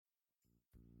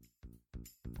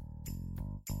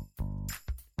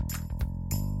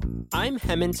I'm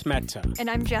Hemant Mehta. And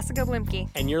I'm Jessica Blimke.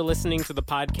 And you're listening to the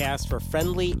podcast for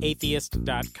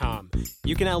FriendlyAtheist.com.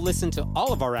 You can now listen to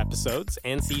all of our episodes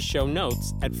and see show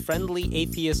notes at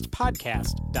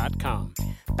FriendlyAtheistPodcast.com.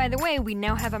 By the way, we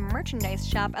now have a merchandise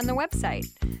shop on the website.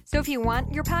 So if you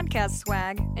want your podcast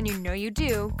swag, and you know you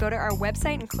do, go to our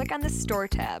website and click on the store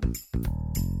tab.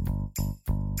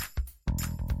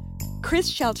 Chris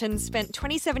Shelton spent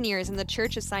 27 years in the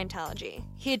Church of Scientology.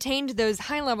 He attained those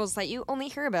high levels that you only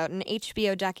hear about in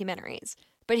HBO documentaries.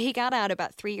 But he got out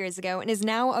about 3 years ago and is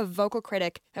now a vocal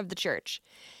critic of the church.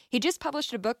 He just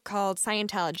published a book called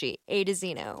Scientology, A to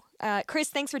Zeno. Chris,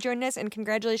 thanks for joining us, and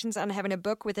congratulations on having a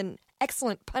book with an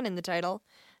excellent pun in the title.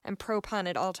 I'm pro-pun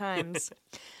at all times.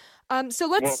 Well,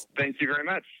 thank you very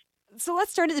much. So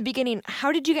let's start at the beginning.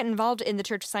 How did you get involved in the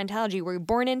Church of Scientology? Were you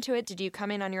born into it? Did you come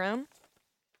in on your own?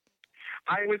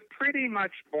 I was pretty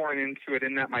much born into it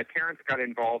in that my parents got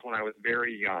involved when I was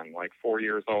very young, like 4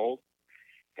 years old.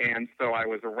 And so I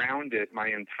was around it my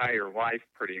entire life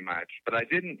pretty much. But I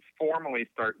didn't formally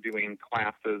start doing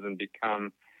classes and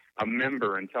become a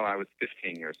member until I was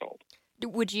 15 years old.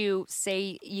 Would you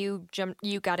say you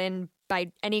got in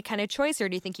by any kind of choice, or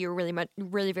do you think you were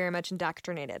really very much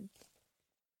indoctrinated?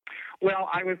 Well,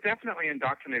 I was definitely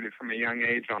indoctrinated from a young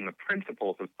age on the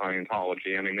principles of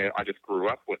Scientology. I mean, I just grew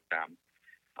up with them.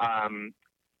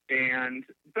 And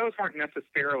those weren't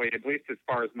necessarily, at least as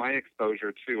far as my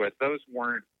exposure to it, those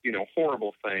weren't,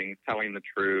 horrible things, telling the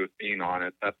truth, being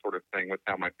honest, that sort of thing was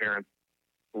how my parents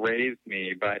raised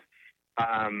me. But,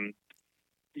 when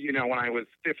I was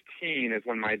 15 is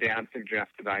when my dad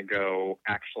suggested I go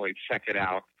actually check it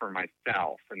out for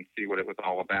myself and see what it was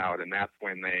all about. And that's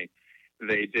when they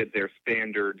did their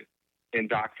standard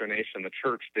indoctrination, the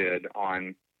church did,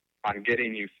 on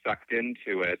getting you sucked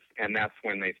into it, and that's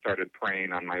when they started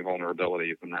preying on my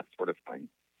vulnerabilities and that sort of thing.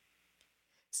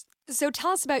 So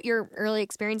tell us about your early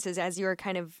experiences as you were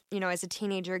kind of, as a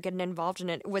teenager getting involved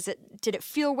in it. Did it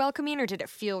feel welcoming, or did it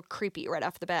feel creepy right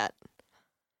off the bat?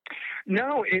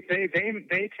 No,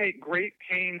 they take great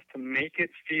pains to make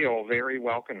it feel very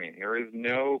welcoming. There is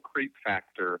no creep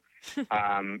factor.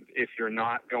 If you're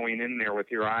not going in there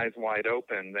with your eyes wide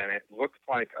open, then it looks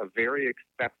like a very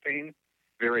accepting,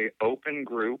 very open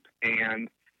group, and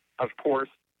of course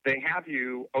they have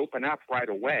you open up right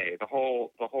away. The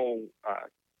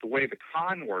way the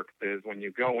con works is when you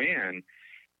go in,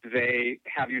 they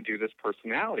have you do this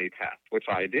personality test, which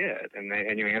I did,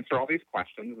 and you answer all these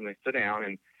questions, and they sit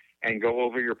down and go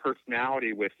over your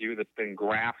personality with you that's been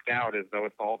graphed out as though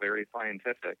it's all very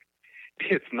scientific.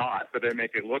 It's not, but they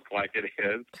make it look like it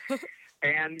is.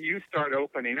 And you start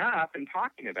opening up and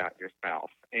talking about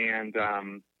yourself. And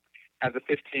as a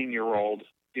 15-year-old,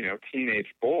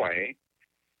 teenage boy,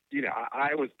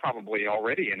 I was probably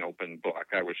already an open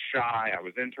book. I was shy. I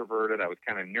was introverted. I was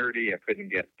kind of nerdy. I couldn't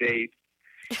get dates.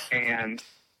 And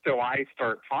so I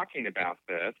start talking about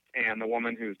this, and the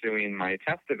woman who's doing my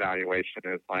test evaluation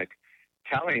is like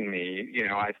telling me,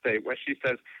 she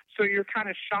says, "So you're kind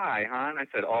of shy, huh?" And I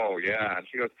said, "Oh, yeah." And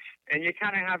she goes, "And you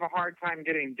kind of have a hard time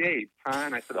getting dates, huh?"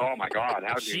 And I said, "Oh, my God,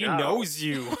 how do you know?" She knows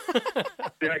you.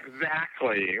 Yeah,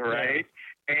 exactly, right?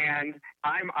 Yeah. And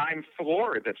I'm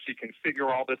floored that she can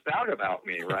figure all this out about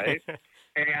me, right?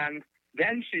 And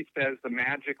then she says the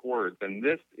magic words, and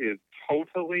this is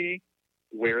totally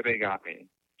where they got me.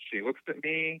 She looks at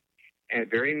me and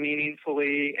very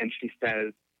meaningfully, and she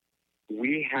says,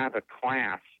 "We have a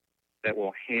class that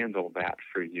will handle that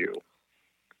for you."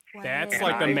 Wow. That's And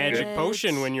like the I magic did.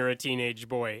 potion when you're a teenage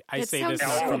boy. I say this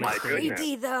from experience.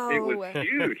 Creepy, though. It was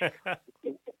huge.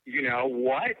 You know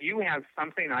what? You have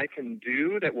something I can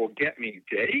do that will get me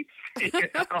dates?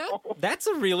 That's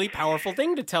a really powerful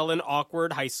thing to tell an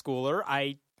awkward high schooler.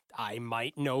 I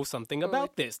might know something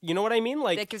about this. You know what I mean?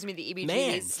 Like, that gives me the EBGs.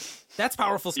 Man, that's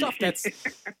powerful stuff. That's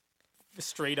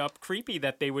straight up creepy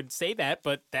that they would say that,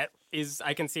 but I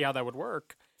can see how that would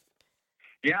work.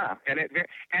 Yeah,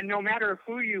 and no matter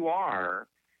who you are,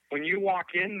 when you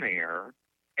walk in there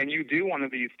and you do one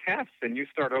of these tests and you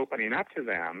start opening up to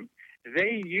them,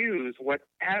 they use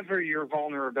whatever your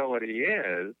vulnerability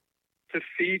is to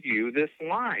feed you this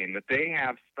line that they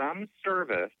have some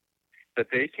service that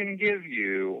they can give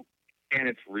you, and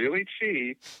it's really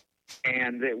cheap,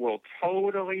 and it will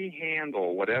totally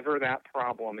handle whatever that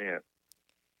problem is.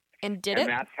 And did and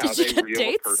it? That's how did you they get reel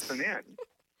dates? a person in.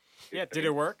 Yeah, did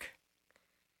it work?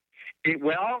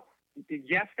 Well,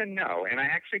 yes and no. And I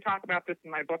actually talk about this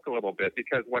in my book a little bit,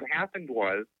 because what happened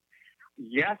was,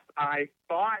 yes, I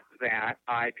thought that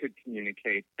I could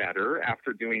communicate better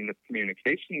after doing the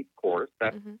communications course.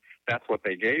 That's what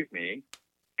they gave me.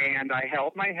 And I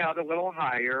held my head a little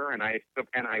higher, and I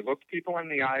looked people in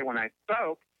the eye when I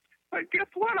spoke, But guess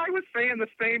what? I was saying the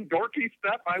same dorky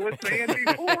stuff I was saying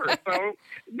before. So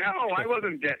no, I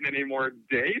wasn't getting any more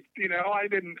dates.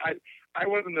 I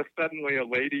wasn't suddenly a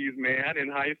ladies' man in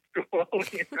high school.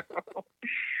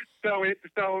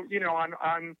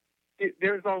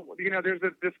 There's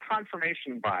this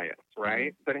confirmation bias,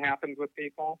 right, that happens with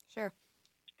people. Sure.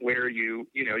 Where you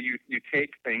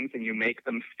take things and you make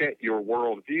them fit your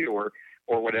worldview or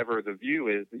whatever the view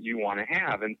is that you want to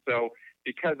have. And so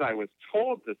because I was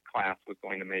told this class was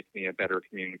going to make me a better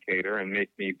communicator and make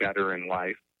me better in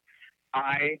life,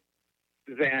 I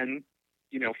then,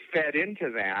 fed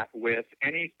into that with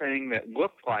anything that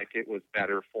looked like it was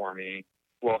better for me.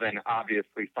 Well, then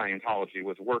obviously Scientology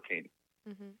was working.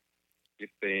 Mm-hmm. You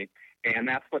see, and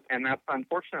that's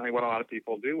unfortunately what a lot of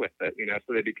people do with it.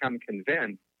 So they become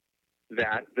convinced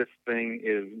that this thing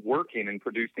is working and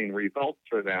producing results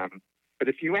for them. But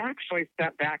if you actually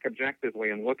step back objectively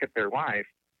and look at their life,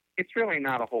 it's really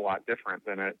not a whole lot different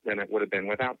than it would have been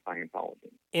without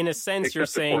Scientology. In a sense, you're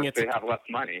saying they have less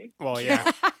money. Well,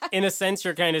 yeah. In a sense,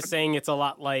 you're kind of saying it's a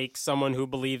lot like someone who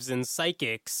believes in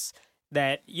psychics,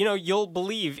 that, you'll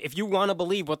believe, if you want to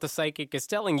believe what the psychic is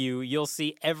telling you, you'll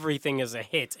see everything as a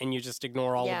hit and you just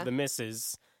ignore all of the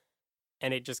misses.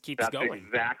 And it just keeps going. That's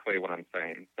exactly what I'm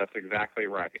saying. That's exactly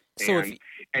right. So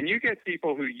and you get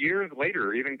people who years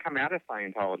later even come out of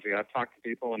Scientology. I've talked to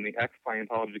people in the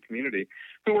ex-Scientology community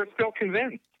who are still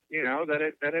convinced, that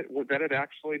it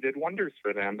actually did wonders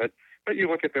for them. But you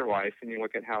look at their life and you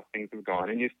look at how things have gone,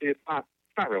 and you see it's not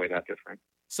really that different.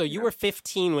 So you were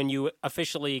 15 when you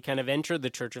officially kind of entered the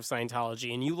Church of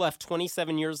Scientology, and you left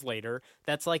 27 years later.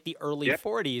 That's like the early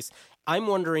 40s. I'm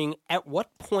wondering, at what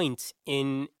point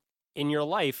in your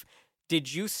life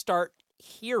did you start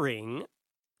hearing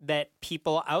that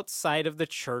people outside of the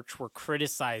church were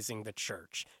criticizing the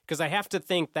church? Because I have to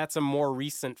think that's a more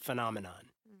recent phenomenon.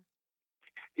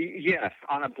 Yes,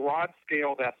 on a broad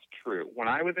scale, that's true. When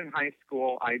I was in high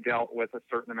school, I dealt with a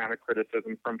certain amount of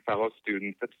criticism from fellow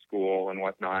students at school and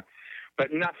whatnot,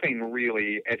 but nothing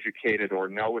really educated or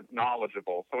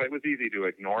knowledgeable, so it was easy to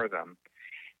ignore them.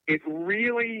 It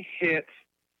really hit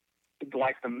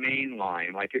like the main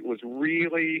line, like it was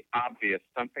really obvious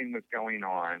something was going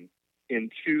on in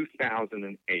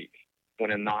 2008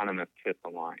 when Anonymous hit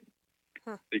the line.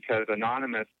 Because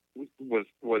Anonymous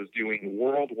was doing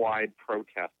worldwide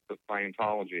protests of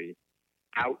Scientology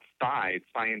outside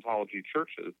Scientology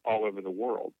churches all over the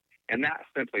world. And that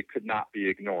simply could not be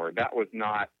ignored. That was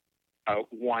not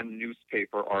one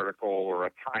newspaper article or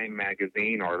a Time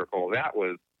magazine article. That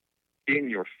was in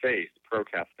your face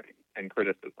protesting and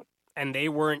criticism. And they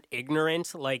weren't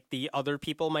ignorant like the other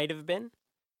people might have been?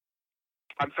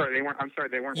 I'm sorry, they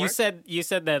weren't. You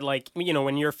said that, like,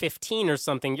 when you're 15 or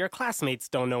something, your classmates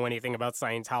don't know anything about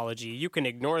Scientology. You can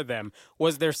ignore them.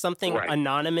 Was there something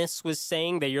Anonymous was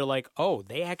saying that you're like, oh,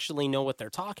 they actually know what they're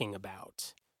talking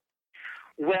about?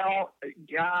 Well,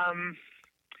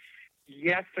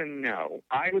 yes and no.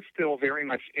 I was still very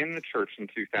much in the church in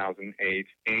 2008,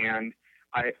 and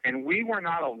we were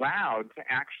not allowed to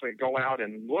actually go out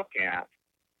and look at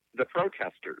the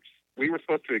protesters. We were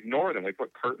supposed to ignore them. We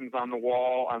put curtains on the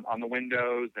wall, on the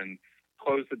windows, and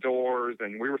close the doors,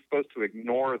 and we were supposed to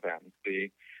ignore them,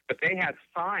 see? But they had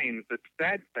signs that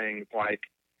said things like,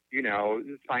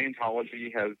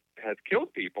 Scientology has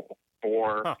killed people,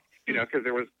 or because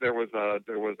there was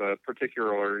a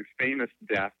particularly famous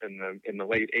death in the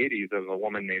late 80s of a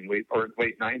woman named late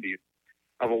 90s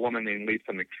of a woman named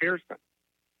Lisa McPherson.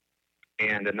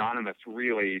 And Anonymous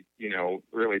really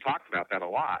talked about that a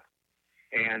lot.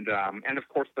 And of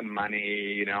course the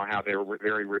money, how they were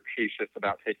very rapacious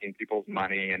about taking people's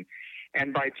money.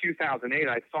 And by 2008,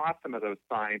 I saw some of those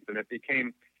signs, and it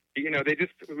became,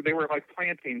 they were like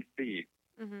planting seeds.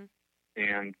 Mm-hmm.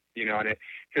 And,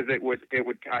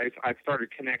 I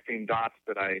started connecting dots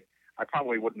that I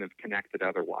probably wouldn't have connected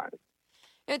otherwise.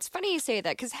 It's funny you say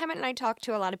that, because Hemant and I talk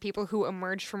to a lot of people who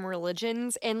emerge from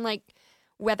religions, and like,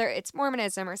 whether it's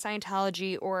Mormonism or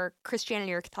Scientology or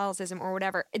Christianity or Catholicism or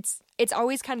whatever, it's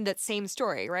always kind of that same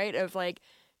story, right? Of like,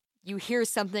 you hear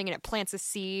something and it plants a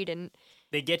seed, and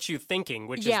they get you thinking,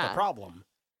 which is the problem.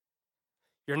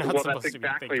 You're not supposed to be thinking. Well,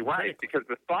 that's exactly right, because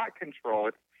the thought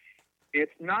control,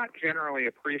 it's not generally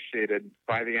appreciated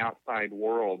by the outside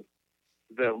world,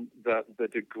 the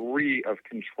degree of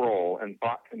control and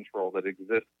thought control that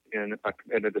exists in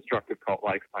a destructive cult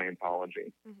like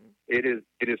Scientology. Mm-hmm. It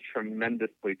is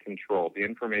tremendously controlled. The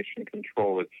information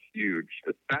control is huge,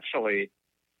 especially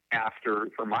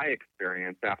from my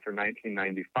experience, after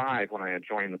 1995 when I had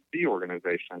joined the Sea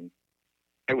organization.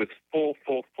 It was full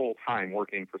time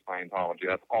working for Scientology.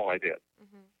 That's all I did.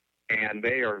 Mm-hmm. And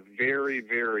they are very,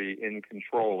 very in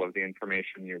control of the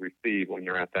information you receive when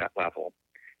you're at that level.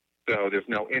 So there's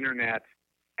no internet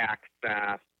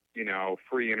access,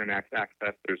 free internet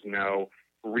access. There's no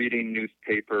reading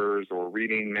newspapers or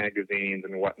reading magazines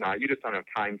and whatnot. You just don't have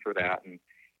time for that.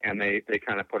 And they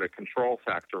kind of put a control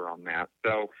factor on that.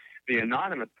 So the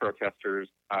anonymous protesters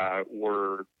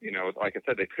were, like I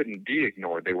said, they couldn't be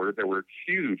ignored. They were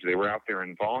huge. They were out there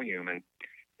in volume,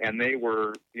 and they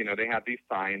were, they had these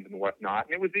signs and whatnot.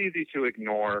 And it was easy to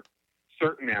ignore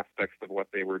certain aspects of what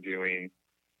they were doing,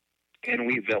 and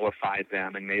we vilified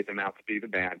them and made them out to be the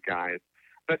bad guys.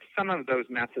 But some of those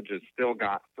messages still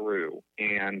got through,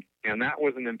 and that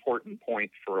was an important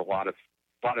point for a lot of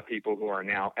people who are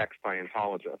now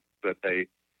ex-Scientologists, that they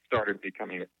started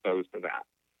becoming exposed to that.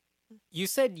 You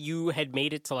said you had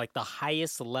made it to like the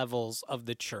highest levels of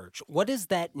the church. What does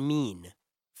that mean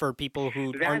for people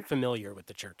who aren't familiar with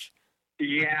the church?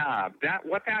 Yeah,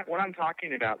 what I'm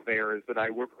talking about there is that I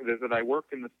worked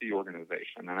in the Sea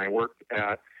Organization, and I worked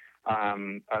at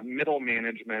middle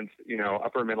management,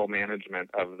 upper middle management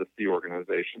of the Sea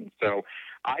Organization. So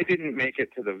I didn't make it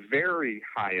to the very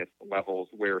highest levels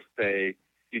where, say,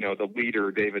 the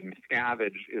leader, David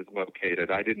Miscavige, is located.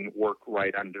 I didn't work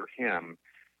right under him.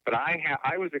 But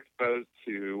I was exposed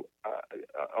to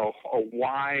a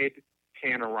wide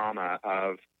panorama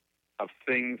of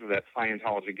things that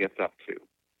Scientology gets up to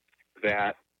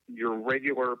that your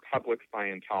regular public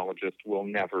Scientologist will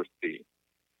never see.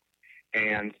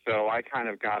 And so I kind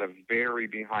of got a very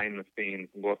behind-the-scenes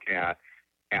look at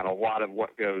a lot of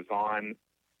what goes on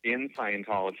in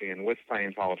Scientology and with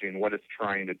Scientology and what it's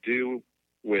trying to do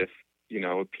with,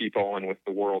 people and with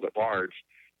the world at large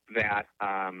that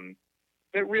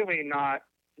really not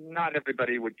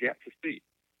everybody would get to see,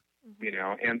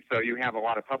 And so you have a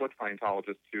lot of public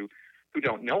Scientologists who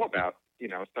don't know about,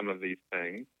 some of these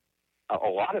things, a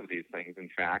lot of these things, in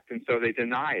fact, and so they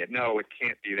deny it. No, it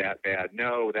can't be that bad.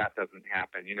 No, that doesn't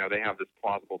happen. They have this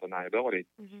plausible deniability,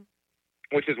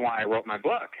 which is why I wrote my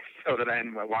book,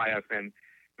 why I've been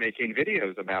making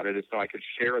videos about it, is so I could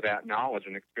share that knowledge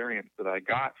and experience that I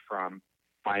got from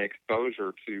my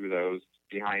exposure to those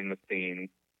behind-the-scenes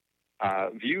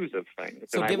views of things.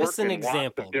 So give us an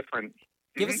example.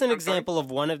 Give us an example of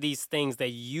one of these things that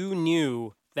you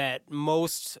knew that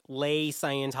most lay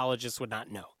Scientologists would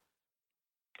not know.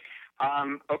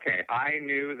 Okay, I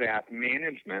knew that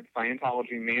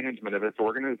Scientology management of its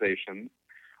organization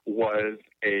was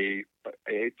a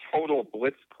total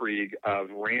blitzkrieg of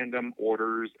random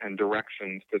orders and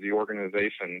directions to the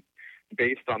organization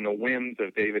based on the whims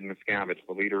of David Miscavige,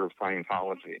 the leader of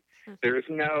Scientology. There is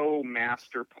no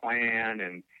master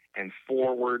plan and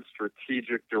forward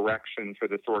strategic direction for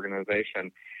this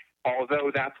organization,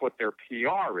 although that's what their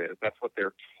PR is. That's what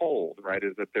they're told, right,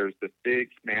 is that there's this big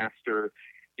master,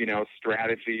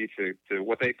 strategy to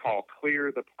what they call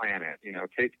clear the planet,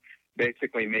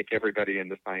 basically make everybody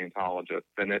into Scientologists.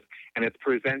 And it's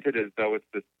presented as though it's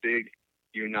this big,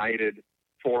 united,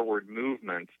 forward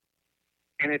movement.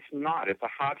 And it's not. It's a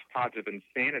hodgepodge of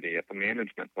insanity at the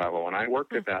management level. And I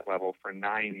worked at that level for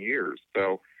 9 years.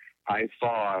 So I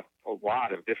saw a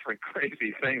lot of different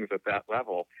crazy things at that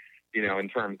level, in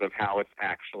terms of how it's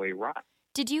actually run.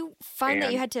 Did you find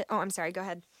that you had to... Oh, I'm sorry. Go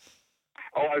ahead.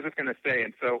 Oh, I was just going to say,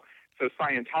 and so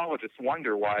Scientologists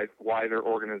wonder why their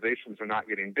organizations are not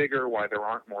getting bigger, why there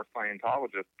aren't more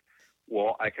Scientologists.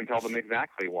 Well, I can tell them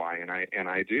exactly why, and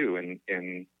I do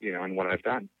in what I've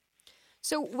done.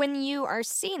 So when you are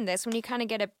seeing this, when you kind of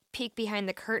get a peek behind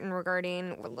the curtain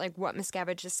regarding like what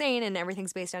Miscavige is saying and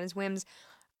everything's based on his whims,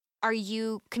 are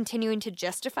you continuing to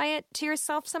justify it to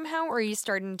yourself somehow, or are you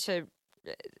starting to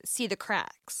see the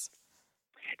cracks?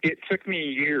 It took me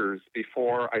years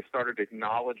before I started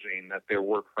acknowledging that there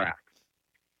were cracks,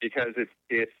 because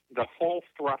it's the whole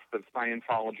thrust of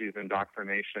Scientology's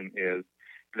indoctrination is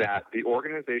that the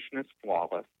organization is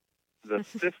flawless, the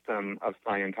system of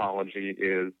Scientology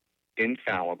is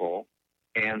infallible,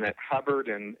 and that Hubbard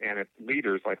and its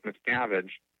leaders like Miscavige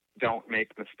don't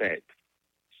make mistakes.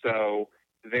 So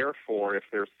therefore, if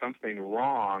there's something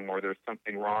wrong or there's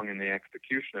something wrong in the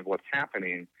execution of what's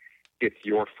happening, it's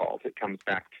your fault. It comes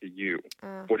back to you.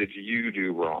 What did you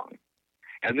do wrong?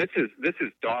 And this is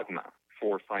dogma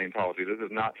for Scientology. This is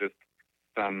not just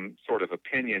some sort of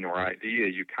opinion or idea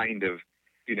you kind of,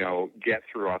 get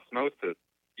through osmosis.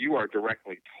 You are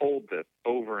directly told this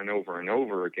over and over and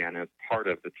over again as part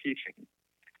of the teaching.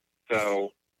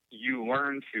 So you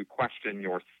learn to question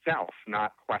yourself,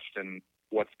 not question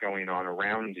what's going on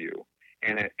around you.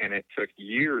 And it took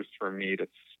years for me to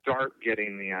start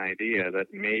getting the idea that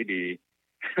maybe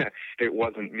it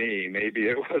wasn't me. Maybe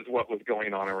it was what was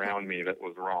going on around me that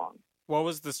was wrong. What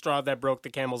was the straw that broke the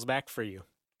camel's back for you?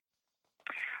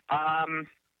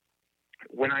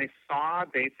 When I saw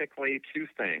basically two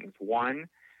things. One,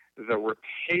 the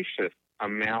rapacious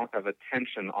amount of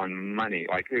attention on money.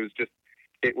 Like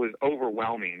it was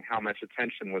overwhelming how much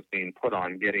attention was being put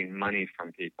on getting money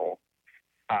from people.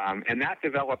 And that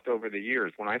developed over the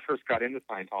years. When I first got into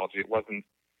Scientology, it wasn't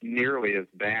nearly as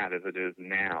bad as it is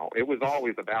now. It was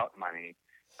always about money,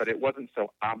 but it wasn't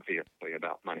so obviously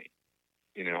about money.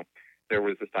 You know, there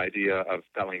was this idea of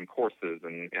selling courses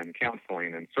and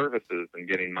counseling and services and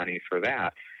getting money for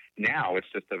that. Now it's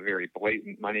just a very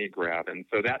blatant money grab. And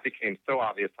so that became so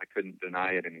obvious I couldn't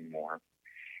deny it anymore.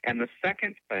 And the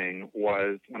second thing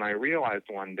was when I realized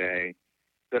one day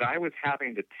that I was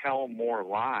having to tell more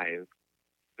lies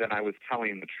than I was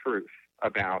telling the truth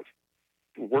about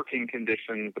working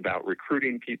conditions, about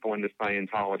recruiting people into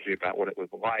Scientology, about what it was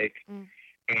like.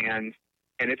 And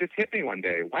it just hit me one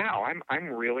day, wow, I'm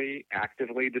really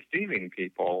actively deceiving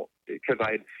people because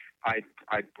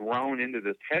I'd grown into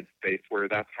this headspace where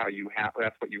that's what you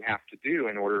have to do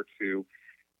in order to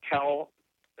tell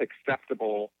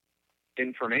acceptable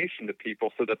information to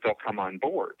people so that they'll come on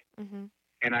board. Mm-hmm.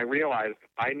 And I realized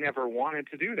I never wanted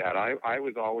to do that. I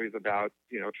was always about,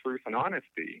 truth and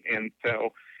honesty. And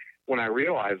so when I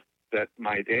realized that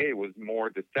my day was more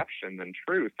deception than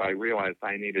truth, I realized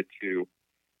I needed to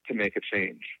make a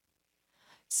change.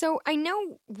 So I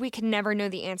know we can never know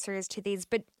the answers to these,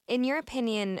 but in your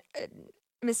opinion,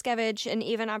 Miscavige and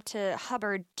even up to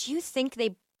Hubbard, do you think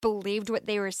they believed what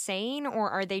they were saying, or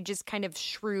are they just kind of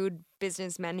shrewd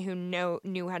businessmen who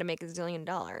knew how to make $1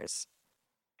 zillion?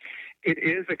 It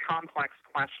is a complex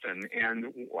question,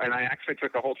 and I actually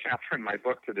took a whole chapter in my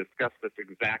book to discuss this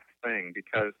exact thing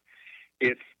because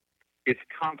it's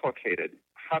complicated.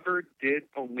 Hubbard did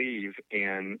believe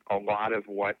in a lot of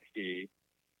what he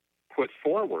put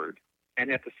forward, and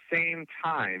at the same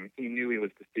time, he knew he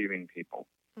was deceiving people.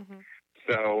 Mm-hmm.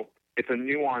 So it's a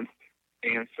nuanced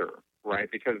answer,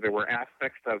 right? Because there were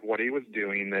aspects of what he was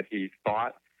doing that he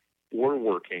thought were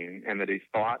working and that he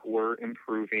thought were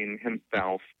improving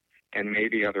himself and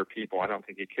maybe other people. I don't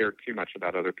think he cared too much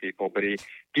about other people, but he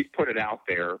put it out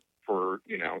there for,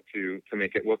 to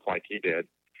make it look like he did.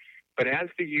 But as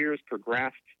the years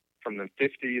progressed from the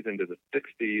 50s into the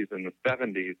 60s and the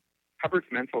 70s, Hubbard's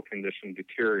mental condition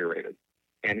deteriorated,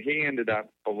 and he ended up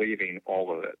believing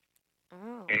all of it.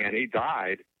 Oh. And he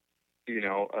died,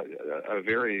 a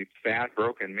very sad,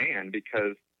 broken man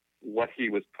because what he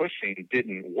was pushing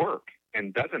didn't work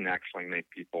and doesn't actually make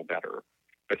people better.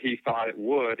 But he thought it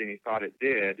would, and he thought it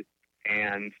did,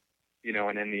 and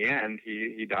in the end,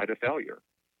 he died a failure.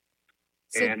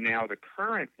 So, and now the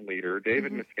current leader,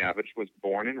 David Miscavige, was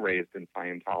born and raised in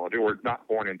Scientology, or not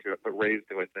born into it, but raised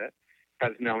with it,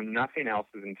 has known nothing else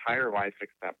his entire life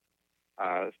except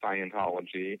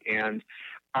Scientology. And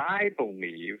I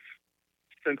believe,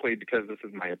 simply because this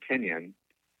is my opinion,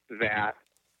 that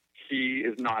he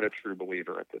is not a true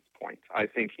believer at this point. I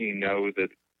think he knows that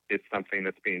it's something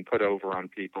that's being put over on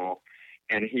people,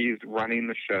 and he's running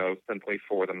the show simply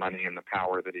for the money and the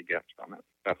power that he gets from it.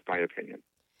 That's my opinion.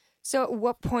 So at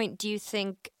what point do you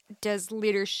think does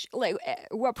leadership,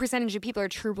 what percentage of people are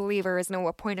true believers, and at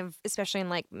what point of, especially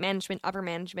in management, upper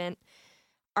management,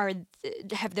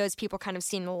 have those people kind of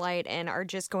seen the light and are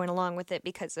just going along with it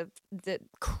because of the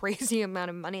crazy amount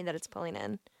of money that it's pulling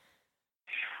in?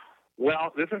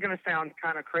 Well, this is going to sound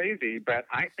kind of crazy, but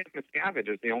I think Miscavige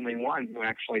is the only one who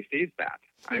actually sees that.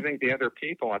 I think the other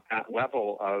people at that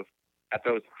level at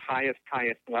those highest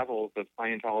levels of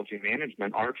Scientology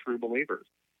management are true believers,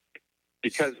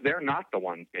 because they're not the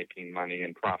ones making money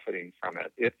and profiting from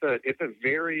it. It's a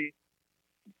very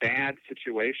bad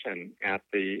situation at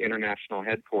the international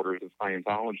headquarters of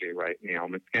Scientology right now.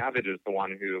 Miscavige is the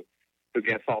one who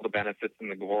gets all the benefits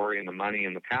and the glory and the money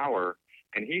and the power,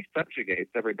 and he subjugates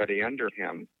everybody under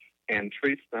him and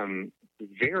treats them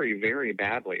very, very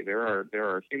badly. There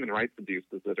are human rights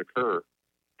abuses that occur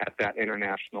at that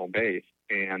international base,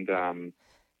 and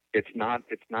it's not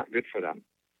good for them.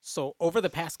 So over the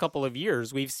past couple of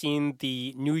years, we've seen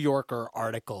the New Yorker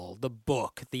article, the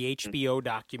book, the HBO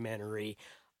documentary.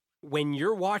 When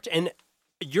you're and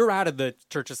you're out of the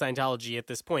Church of Scientology at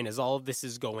this point as all of this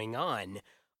is going on,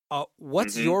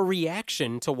 what's your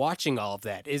reaction to watching all of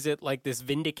that? Is it like this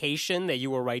vindication that you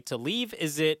were right to leave?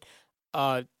 Is it,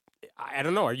 I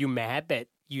don't know, are you mad that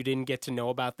you didn't get to know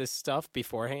about this stuff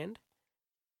beforehand?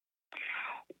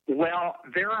 Well,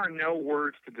 there are no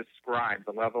words to describe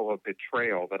the level of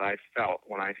betrayal that I felt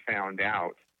when I found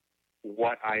out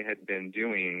what I had been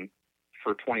doing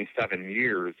for 27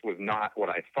 years was not what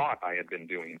I thought I had been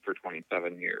doing for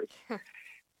 27 years.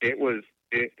 It was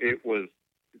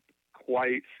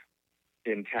quite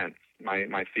intense,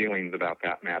 my feelings about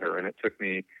that matter, and it took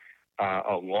me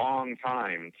a long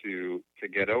time to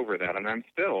get over that, and I'm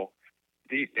still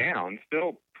deep down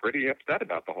still pretty upset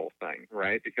about the whole thing,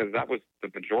 right? Because that was the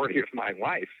majority of my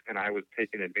life, and I was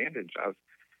taken advantage of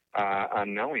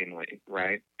unknowingly,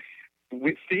 right?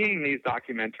 With seeing these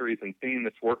documentaries and seeing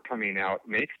this work coming out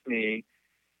makes me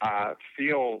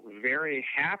feel very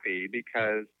happy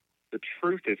because the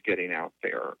truth is getting out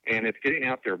there, and it's getting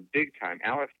out there big time.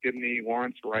 Alex Gibney,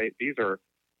 Lawrence Wright, these are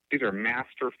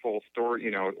masterful story,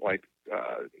 like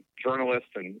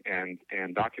journalists and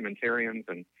documentarians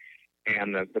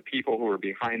and the people who are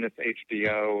behind this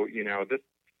HBO.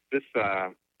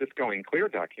 This Going Clear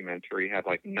documentary had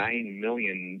like 9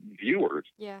 million viewers.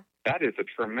 Yeah, that is a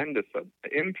tremendous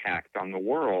impact on the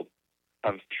world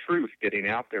of truth getting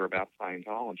out there about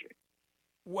Scientology.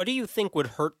 What do you think would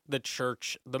hurt the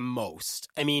church the most?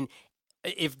 I mean,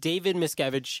 if David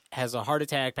Miscavige has a heart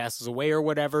attack, passes away or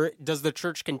whatever, does the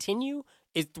church continue?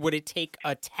 Would it take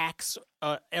a tax,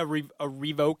 a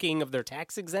revoking of their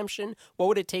tax exemption? What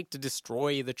would it take to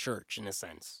destroy the church in a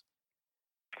sense?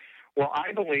 Well,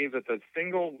 I believe that the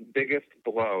single biggest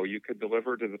blow you could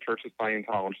deliver to the Church of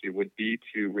Scientology would be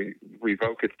to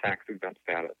revoke its tax-exempt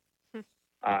status.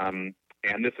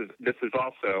 And this is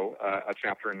also a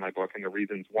chapter in my book, and the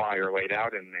reasons why are laid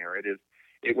out in there.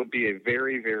 It would be a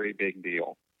very, very big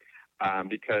deal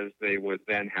because they would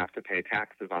then have to pay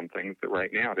taxes on things that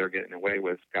right now they're getting away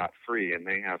with scot-free, and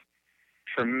they have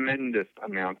tremendous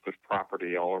amounts of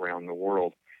property all around the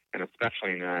world, and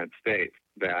especially in the United States,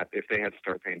 that if they had to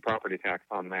start paying property tax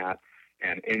on that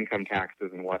and income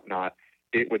taxes and whatnot,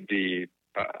 it would be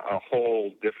a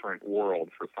whole different world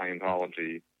for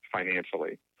Scientology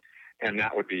financially. And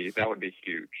that would be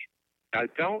huge. I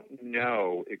don't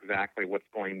know exactly what's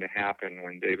going to happen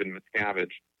when David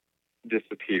Miscavige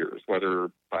disappears,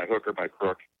 whether by hook or by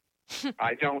crook.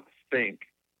 I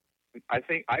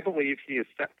believe he has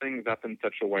set things up in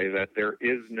such a way that there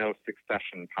is no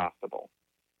succession possible.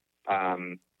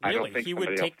 Really? I don't think he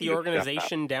would take the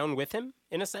organization down with him,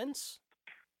 in a sense?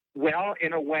 Well,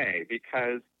 in a way,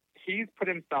 because he's put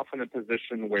himself in a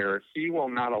position where he will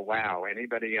not allow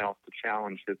anybody else to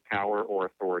challenge his power or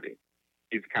authority.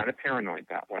 He's kind of paranoid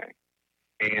that way.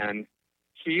 And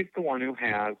he's the one who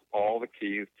has all the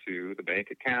keys to the bank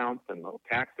accounts and the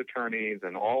tax attorneys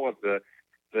and all of the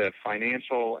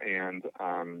financial and,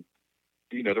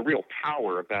 the real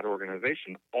power of that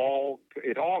organization.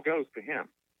 It all goes to him.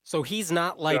 So he's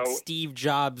not like Steve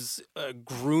Jobs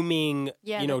grooming,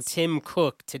 Tim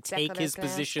Cook to take his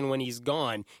position when he's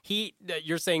gone.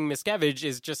 You're saying Miscavige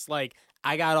is just like,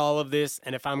 I got all of this,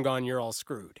 and if I'm gone, you're all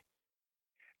screwed.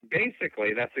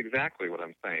 Basically, that's exactly what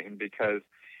I'm saying, because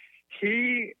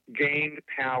he gained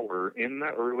power in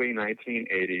the early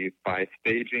 1980s by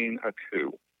staging a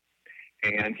coup,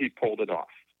 and he pulled it off,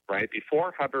 right?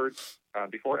 Before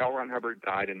L. Ron Hubbard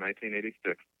died in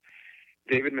 1986,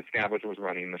 David Miscavige was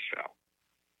running the show.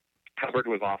 Hubbard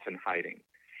was off in hiding.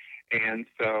 And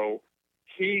so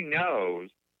he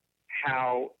knows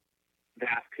how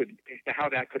that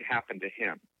could happen to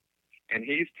him. And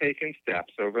he's taken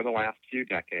steps over the last few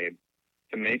decades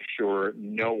to make sure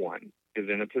no one is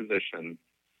in a position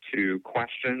to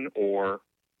question or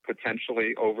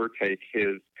potentially overtake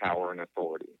his power and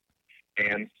authority.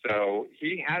 And so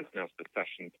he has no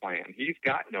succession plan. He's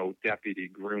got no deputy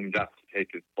groomed up to take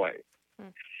his place.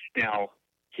 Now,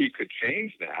 he could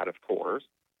change that, of course,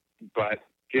 but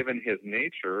given his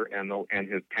nature and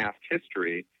his past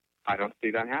history, I don't see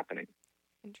that happening.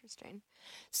 Interesting.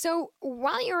 So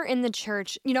while you were in the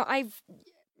church,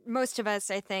 most of us,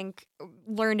 I think,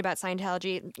 learned about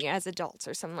Scientology as adults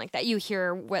or something like that. You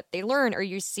hear what they learn, or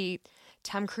you see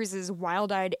Tom Cruise's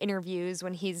wild-eyed interviews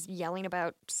when he's yelling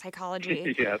about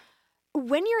psychology. Yes.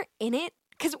 When you're in it,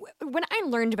 because when I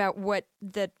learned about what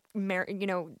the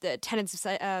tenets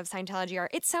of Scientology are,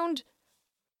 it sounds,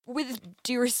 with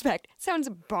due respect, sounds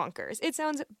bonkers. It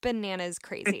sounds bananas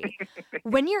crazy.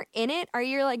 When you're in it, are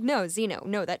you like, no, Zeno,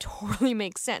 no, that totally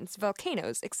makes sense.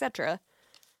 Volcanoes, etc.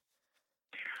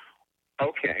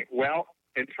 Okay, well,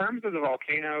 in terms of the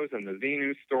volcanoes and the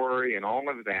Xenu story and all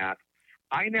of that,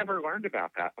 I never learned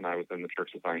about that when I was in the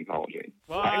Church of Scientology.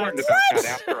 What? I learned about that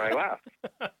after I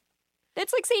left.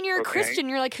 It's like saying you're a Christian.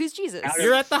 You're like, who's Jesus?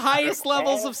 You're at the highest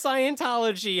levels of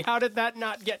Scientology. How did that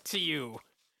not get to you?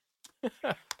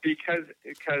 Because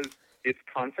it's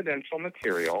confidential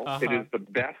material. Uh-huh. It is the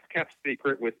best kept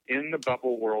secret within the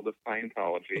bubble world of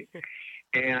Scientology.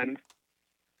 And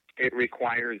it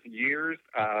requires years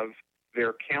of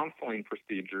their counseling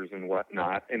procedures and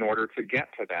whatnot in order to get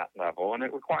to that level. And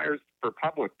it requires, for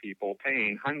public people,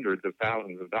 paying hundreds of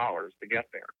thousands of dollars to get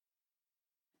there.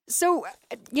 So,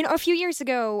 a few years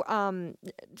ago,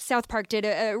 South Park did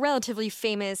a relatively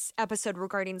famous episode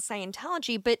regarding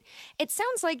Scientology, but it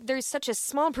sounds like there's such a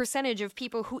small percentage of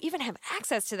people who even have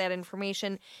access to that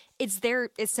information. Is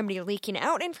somebody leaking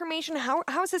out information? How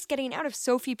is this getting out if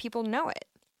so few people know it?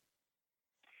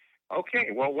 Okay,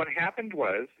 well, what happened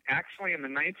was, actually in the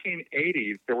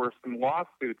 1980s, there were some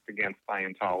lawsuits against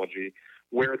Scientology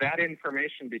where that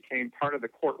information became part of the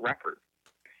court record.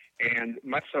 And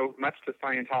much to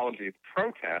Scientology's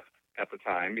protest at the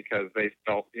time, because they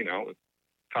felt,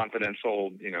 confidential,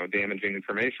 damaging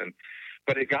information.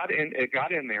 But it got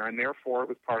in there, and therefore it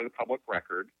was part of the public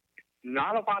record.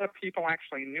 Not a lot of people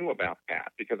actually knew about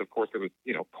that because, of course, it was,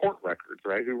 court records,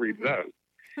 right? Who reads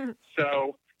those?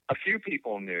 So a few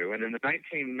people knew. And in the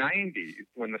 1990s,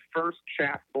 when the first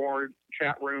chat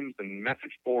rooms and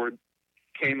message boards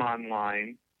came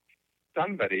online,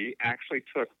 somebody actually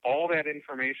took all that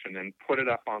information and put it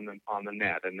up on the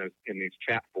net in these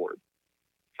chat boards.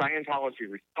 Scientology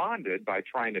responded by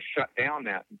trying to shut down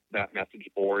that message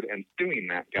board and suing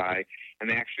that guy, and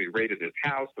they actually raided his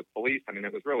house with police. I mean,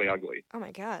 it was really ugly. Oh,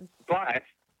 my God. But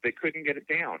they couldn't get it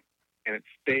down, and it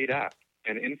stayed up.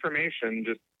 And information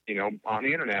just, on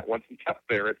the internet, once it's up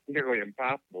there, it's nearly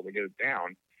impossible to get it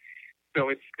down. So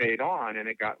it stayed on, and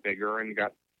it got bigger and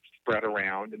got spread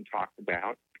around and talked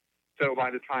about. So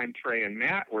by the time Trey and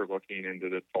Matt were looking into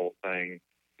this whole thing,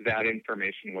 that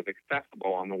information was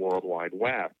accessible on the World Wide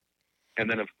Web. And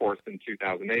then, of course, in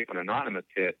 2008, when Anonymous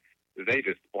hit, they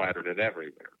just splattered it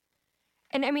everywhere.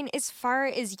 And, I mean, as far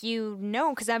as you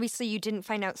know, because obviously you didn't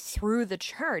find out through the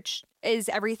church, is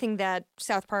everything that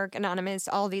South Park, Anonymous,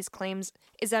 all these claims,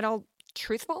 is that all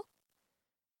truthful?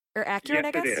 Or accurate, yes,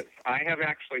 I guess? It is. I have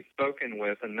actually spoken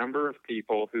with a number of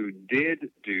people who did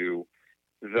do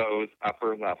those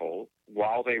upper levels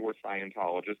while they were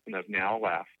Scientologists and have now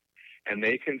left. And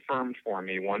they confirmed for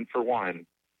me, one for one,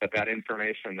 that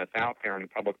information that's out there in the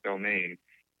public domain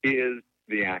is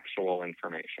the actual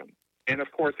information. And,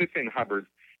 of course, it's in Hubbard's,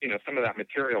 some of that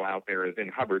material out there is in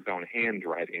Hubbard's own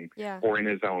handwriting or in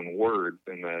his own words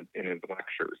in his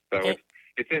lectures. So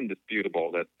it's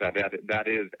indisputable that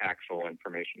is actual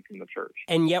information from the church.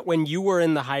 And yet when you were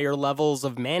in the higher levels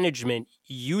of management,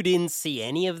 you didn't see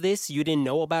any of this? You didn't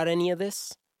know about any of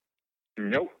this?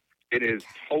 Nope. It is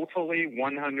totally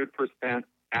 100%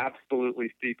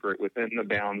 absolutely secret within the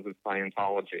bounds of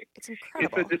Scientology. It's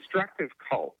incredible. It's a destructive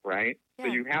cult, right? Yeah.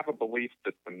 So you have a belief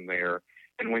system there.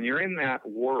 And when you're in that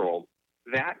world,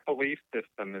 that belief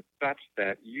system is such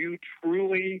that you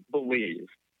truly believe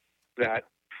that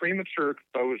premature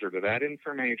exposure to that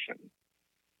information,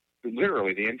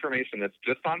 literally the information that's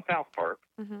just on South Park,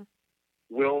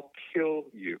 will kill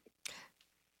you.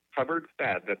 Hubbard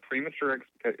said that premature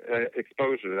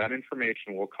exposure to that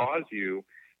information will cause you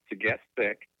to get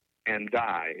sick and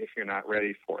die if you're not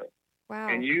ready for it. Wow.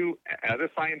 And you, as a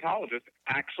Scientologist,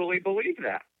 actually believe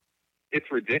that. It's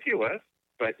ridiculous,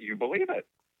 but you believe it.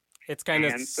 It's kind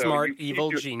of smart,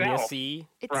 evil, genius-y.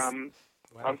 I'm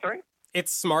sorry?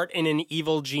 It's smart in an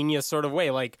evil genius sort of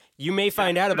way. Like, you may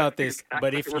find out about this, exactly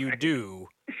but if you do...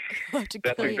 That's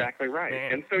exactly right.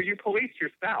 Man. And so you police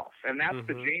yourself, and that's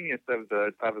the genius of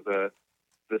the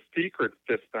secret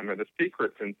system, or the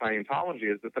secrets in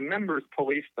Scientology, is that the members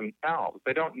police themselves.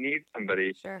 They don't need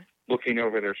somebody looking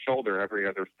over their shoulder every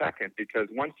other second, because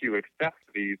once you accept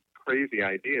these crazy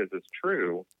ideas as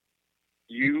true,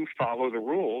 you follow the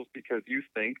rules because you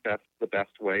think that's the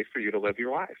best way for you to live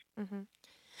your life.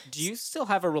 Do you still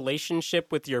have a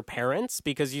relationship with your parents?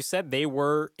 Because you said they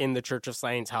were in the Church of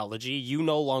Scientology. You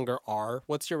no longer are.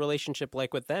 What's your relationship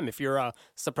like with them if you're a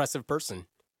suppressive person?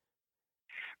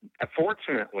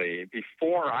 Fortunately,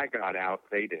 before I got out,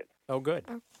 they did. Oh, good.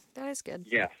 Oh, that is good.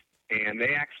 Yes. And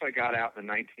they actually got out in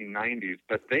the 1990s,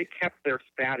 but they kept their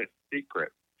status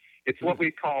secret. It's what we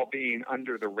call being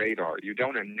under the radar. You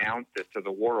don't announce it to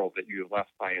the world that you left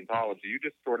Scientology. You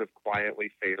just sort of quietly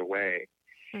fade away.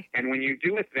 And when you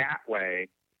do it that way,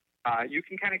 you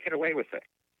can kind of get away with it,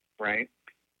 right?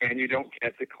 And you don't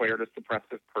get declared a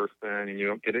suppressive person, and you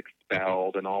don't get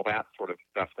expelled, and all that sort of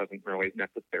stuff doesn't really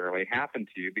necessarily happen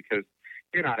to you because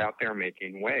you're not out there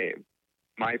making waves.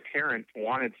 My parents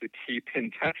wanted to keep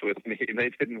in touch with me.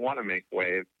 They didn't want to make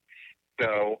waves.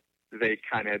 So they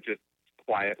kind of just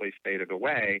quietly faded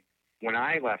away. When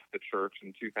I left the church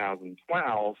in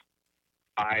 2012,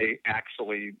 I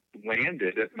actually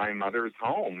landed at my mother's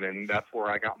home, and that's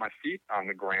where I got my feet on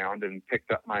the ground and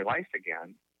picked up my life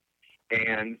again.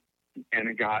 And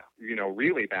got,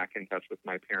 really back in touch with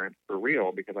my parents for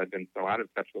real, because I'd been so out of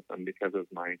touch with them because of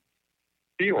my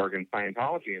Sea Org and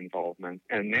Scientology involvement.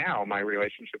 And now my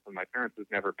relationship with my parents has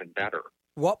never been better.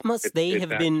 What must they have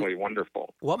been? It's actually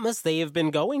wonderful. What must they have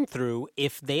been going through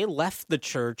if they left the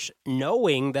church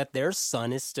knowing that their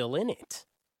son is still in it?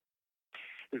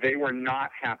 They were not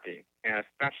happy, and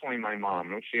especially my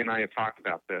mom. She and I have talked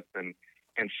about this, and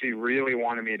she really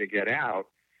wanted me to get out.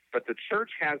 But the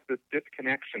church has this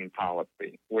disconnection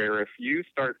policy where if you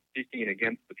start speaking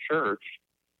against the church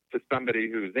to somebody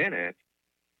who's in it,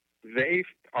 they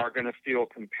are going to feel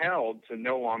compelled to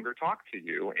no longer talk to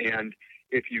you. And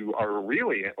if you are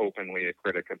really openly a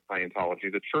critic of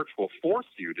Scientology, the church will force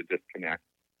you to disconnect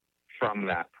from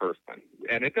that person.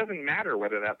 And it doesn't matter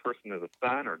whether that person is a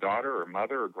son or daughter or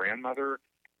mother or grandmother,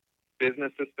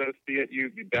 business associate,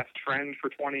 you best friend for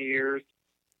 20 years.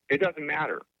 It doesn't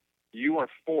matter. You are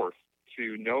forced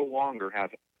to no longer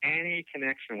have any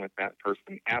connection with that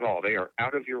person at all. They are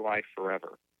out of your life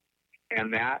forever.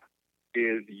 And that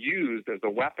is used as a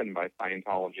weapon by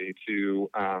Scientology to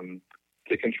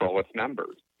control its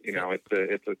members. You know,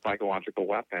 it's a psychological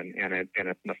weapon, and it's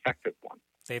an effective one.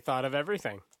 They thought of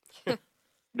everything.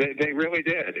 They really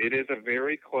did. It is a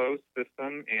very closed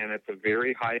system, and it's a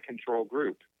very high control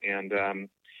group. And and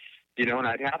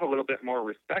I'd have a little bit more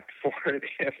respect for it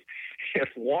if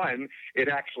one, it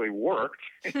actually worked,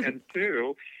 and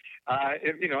two,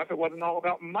 if it wasn't all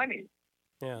about money.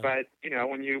 Yeah. But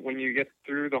when you get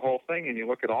through the whole thing and you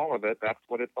look at all of it, that's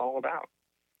what it's all about.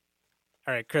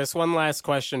 All right, Chris, one last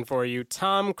question for you.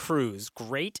 Tom Cruise,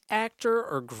 great actor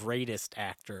or greatest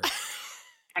actor?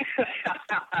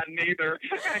 Neither.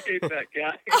 I hate that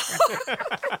guy.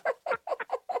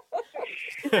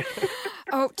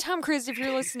 Oh, Tom Cruise, if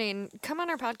you're listening, come on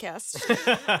our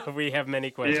podcast. We have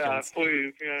many questions. Yeah,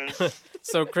 please. Yeah.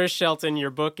 So, Chris Shelton,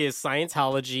 your book is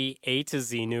Scientology A to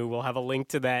Xenu. We'll have a link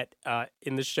to that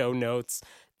in the show notes.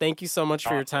 Thank you so much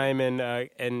for your time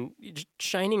and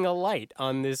shining a light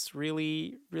on this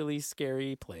really, really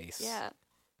scary place. Yeah.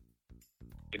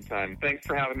 Good time. Thanks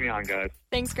for having me on, guys.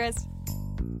 Thanks, Chris.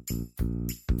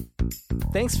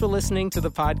 Thanks for listening to the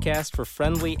podcast for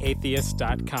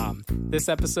FriendlyAtheist.com. This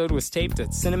episode was taped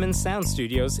at Cinnamon Sound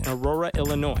Studios in Aurora,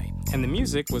 Illinois, and the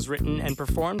music was written and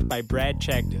performed by Brad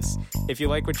Chagdis. If you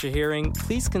like what you're hearing,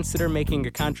 please consider making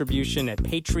a contribution at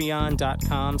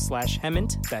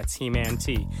patreon.com/Hemant, that's He-Man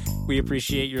T. We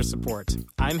appreciate your support.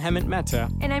 I'm Hemant Mehta.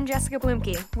 And I'm Jessica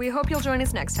Blumke. We hope you'll join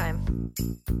us next time.